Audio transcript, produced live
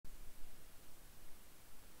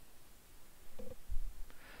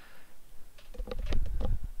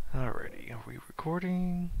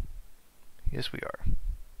recording? Yes, we are.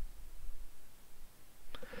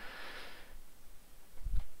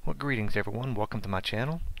 Well, greetings everyone. Welcome to my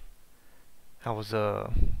channel. I was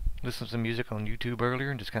listening to some music on YouTube earlier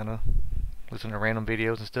and just kind of listening to random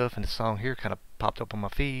videos and stuff, and this song here kind of popped up on my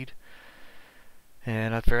feed.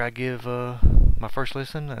 And I figured I'd give my first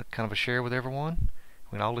listen kind of a share with everyone.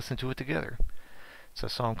 We can all listen to it together. It's a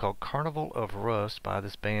song called Carnival of Rust by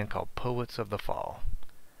this band called Poets of the Fall.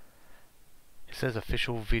 It says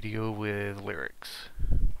official video with lyrics.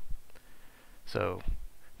 So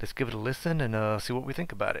let's give it a listen and see what we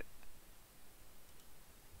think about it.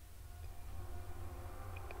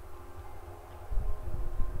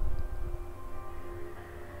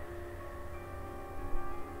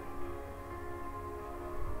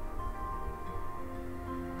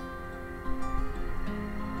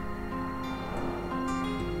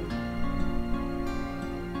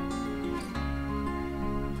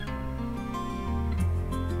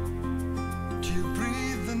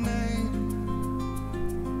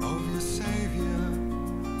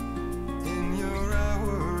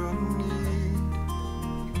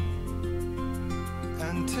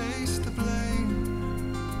 Taste the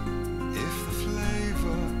blame if the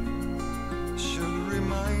flavor should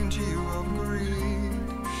remind you of greed,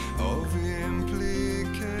 of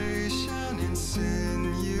implication,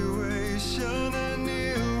 insinuation, and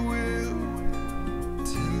ill will,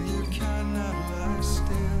 till you cannot lie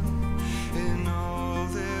still in all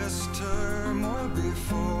this turmoil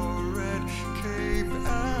before red cape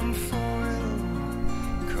and foil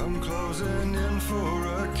come closing in for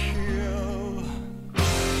a kill.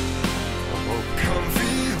 Come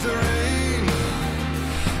feed the rain,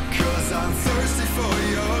 'cause I'm thirsty for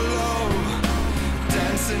your love,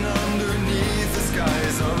 dancing underneath the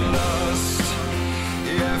skies of lust.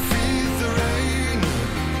 Yeah, feed the rain,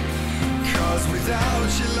 'cause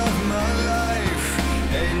without you, love, my life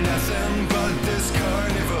ain't nothing but this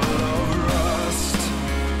carnival of rust.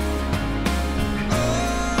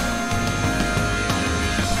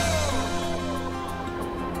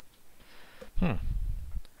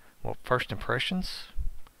 Well, first impressions,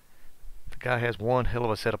 the guy has one hell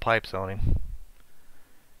of a set of pipes on him,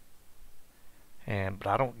 but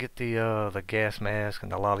I don't get the gas mask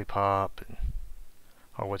and the lollipop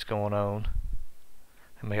or what's going on.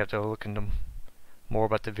 I may have to look into more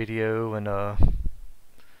about the video and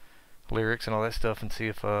lyrics and all that stuff and see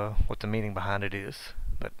if what the meaning behind it is.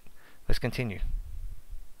 But let's continue.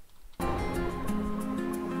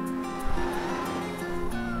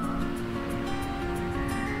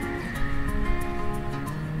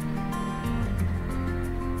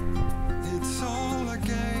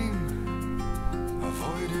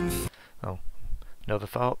 Another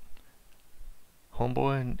thought,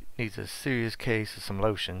 homeboy needs a serious case of some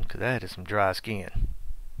lotion, because that is some dry skin.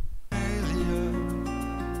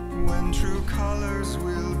 When true colors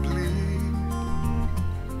will bleed,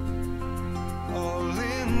 all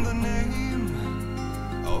in the name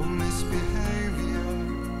of misbehavior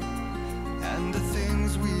and the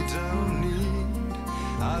things we don't need.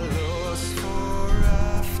 I lost for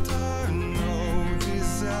after, no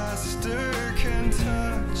disaster can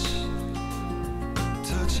touch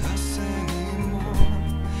us anymore,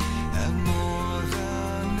 and more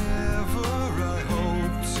than ever I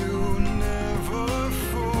hope to never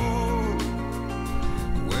fall,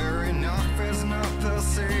 where enough is not the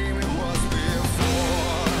same it was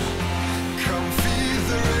before. Come feed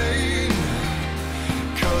the rain,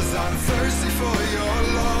 'cause I'm thirsty for your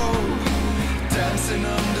love, dancing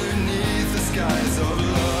underneath the skies of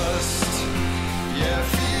lust. Yeah,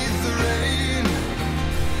 feed the rain,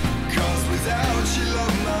 'cause without you,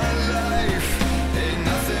 love, my life ain't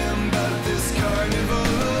nothing but this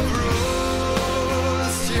carnival of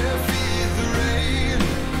rust. Yeah, feed the rain,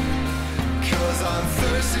 'cause I'm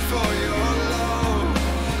thirsty for your love,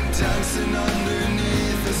 dancing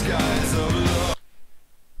underneath the skies of love.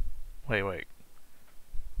 Wait.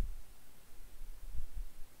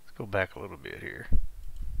 Let's go back a little bit here.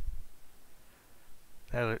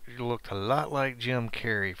 That looked a lot like Jim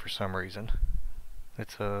Carrey for some reason.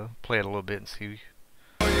 Let's play it a little bit and see.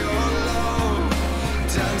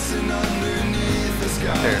 Dancing underneath the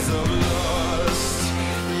skies of lust.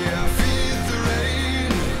 Yeah, feed the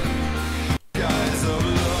rain, skies of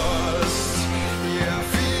lust. Yeah,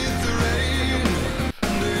 feed the rain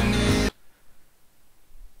underneath.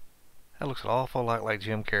 That looks an awful lot like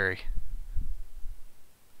Jim Carrey.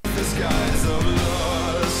 The skies of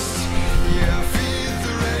lust. Yeah, feed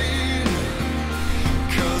the rain,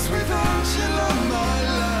 'cause without you, love, my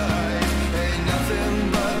life ain't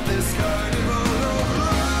nothing but this carnival of rust.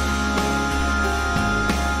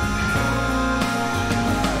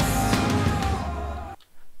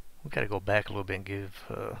 back a little bit and give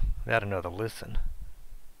that another listen.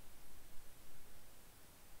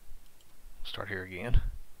 Start here again.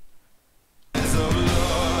 So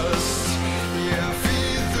lost, yeah,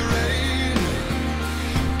 feed the rain.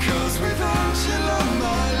 'Cause without you, love,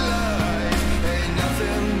 my life ain't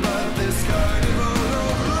nothing but this carnival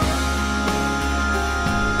of lust.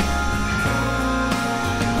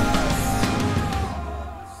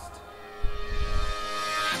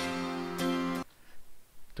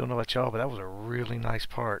 Don't know about y'all, but that was a really nice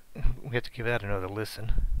part. We have to give that another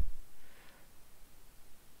listen.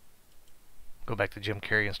 Go back to Jim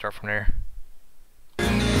Carrey and start from there.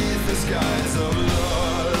 Beneath the skies of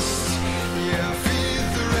lust, yeah,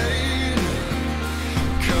 feed the rain.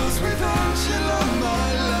 'Cause without you, love,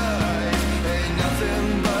 my life ain't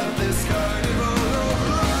nothing but this carnival of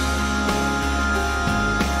lust.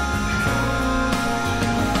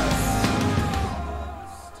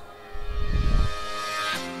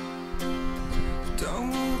 Don't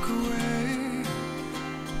walk away,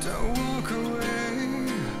 don't walk away.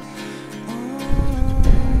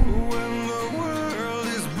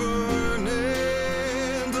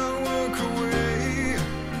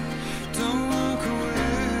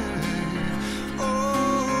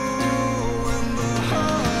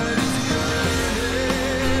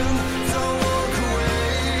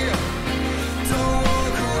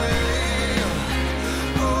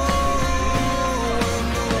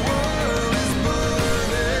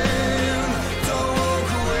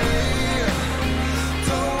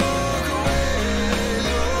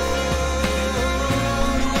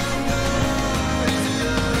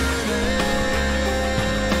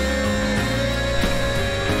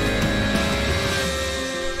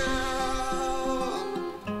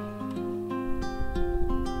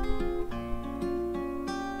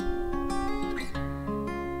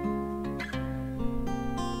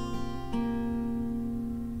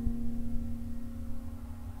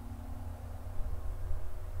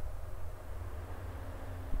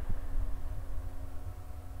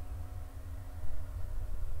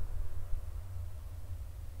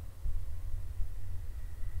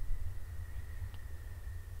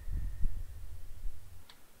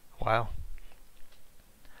 Wow.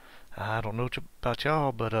 I don't know about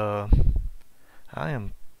y'all, but I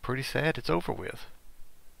am pretty sad it's over with.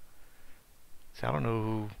 See, I don't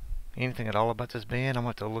know anything at all about this band. I'm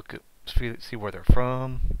going to have to look at, see where they're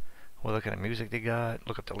from, what kind of music they got,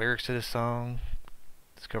 look up the lyrics to this song,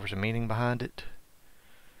 discover some meaning behind it.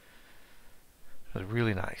 It was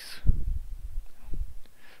really nice.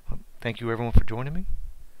 Well, thank you everyone for joining me.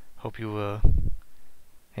 Hope you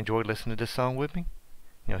enjoyed listening to this song with me.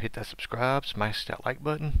 Hit that subscribe, smash that like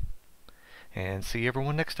button, and see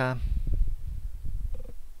everyone next time.